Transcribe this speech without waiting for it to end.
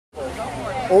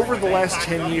Over the last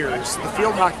 10 years, the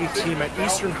field hockey team at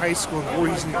Eastern High School in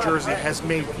Voorhees, New Jersey has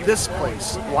made this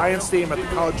place, Lions Stadium at the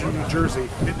College of New Jersey,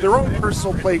 their own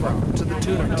personal playground to the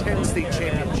tune of 10 state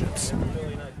championships.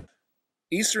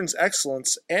 Eastern's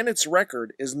excellence and its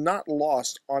record is not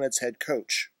lost on its head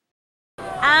coach.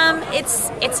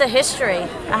 It's a history.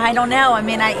 I don't know. I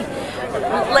mean,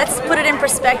 let's put it in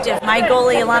perspective. My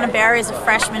goalie, Alana Barry, is a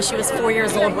freshman. She was 4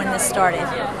 years old when this started.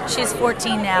 She's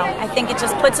 14 now. I think it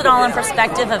just puts it all in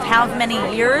perspective of how many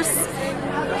years,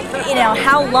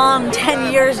 how long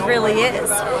 10 years really is.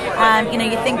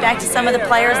 You think back to some of the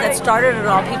players that started it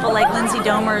all, people like Lindsay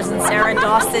Domers and Sarah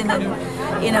Dawson and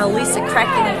Lisa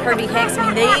Krecken and Kirby Hicks.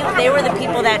 I mean, they were the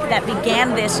people that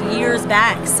began this years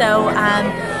back. So,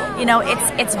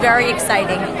 it's very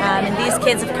exciting, and these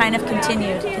kids have kind of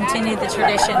continued the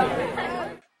tradition.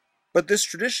 But this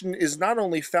tradition is not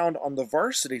only found on the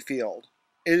varsity field,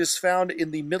 it is found in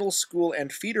the middle school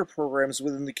and feeder programs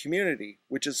within the community,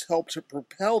 which has helped to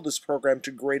propel this program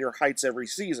to greater heights every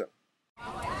season.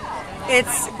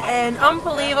 It's an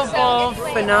unbelievable,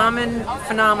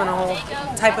 phenomenal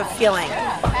type of feeling.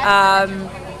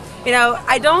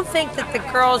 I don't think that the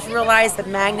girls realize the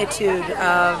magnitude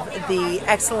of the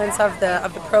excellence of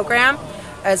the program,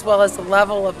 as well as the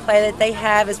level of play that they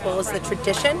have, as well as the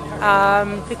tradition,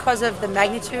 because of the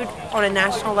magnitude on a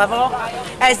national level.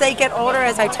 As they get older,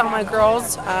 as I tell my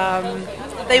girls,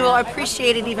 they will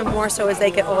appreciate it even more so as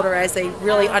they get older, as they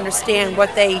really understand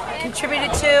what they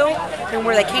contributed to and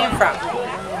where they came from.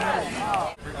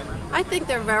 I think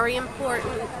they're very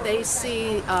important. They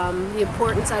see the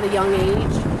importance at a young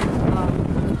age.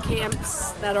 The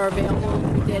camps that are available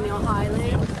through Daniel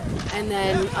Highland, and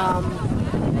then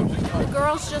the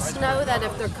girls just know that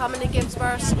if they're coming to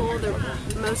Gibbsboro School, they're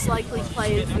most likely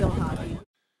playing field hockey.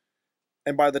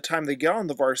 And by the time they get on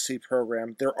the varsity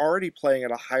program, they're already playing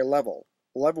at a high level,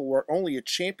 a level where only a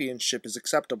championship is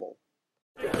acceptable.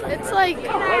 It's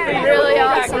really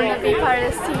awesome to be part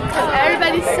of this team because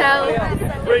everybody's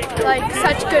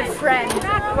such good friends.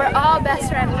 We're all best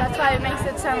friends. That's why it makes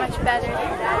it so much better.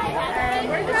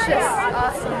 And it's just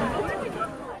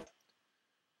awesome.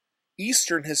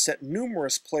 Eastern has sent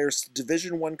numerous players to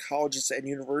Division I colleges and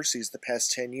universities the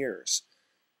past 10 years.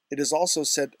 It has also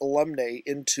sent alumni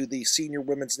into the senior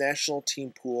women's national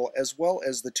team pool as well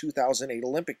as the 2008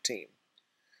 Olympic team.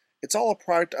 It's all a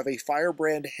product of a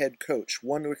firebrand head coach,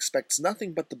 one who expects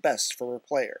nothing but the best from her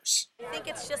players. I think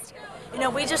it's just,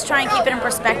 we just try and keep it in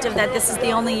perspective that this is the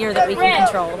only year that we can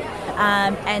control.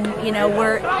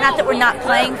 We're not that we're not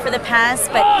playing for the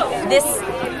past, but this,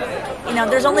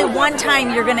 there's only one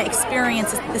time you're going to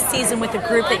experience the season with the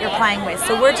group that you're playing with.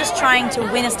 So we're just trying to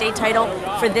win a state title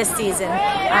for this season.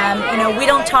 We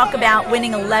don't talk about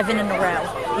winning 11 in a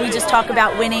row. We just talk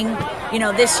about winning,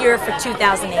 this year for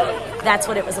 2008. That's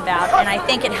what it was about, and I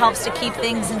think it helps to keep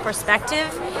things in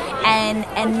perspective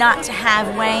and not to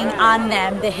have weighing on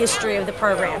them the history of the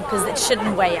program, because it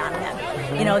shouldn't weigh on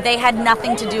them. They had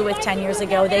nothing to do with 10 years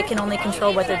ago. They can only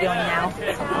control what they're doing now.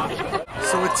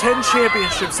 So with 10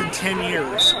 championships in 10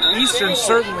 years, Eastern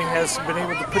certainly has been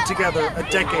able to put together a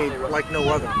decade like no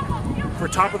other. For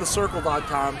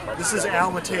topofthecircle.com, this is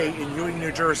Al Matei in Ewing,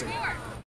 New Jersey.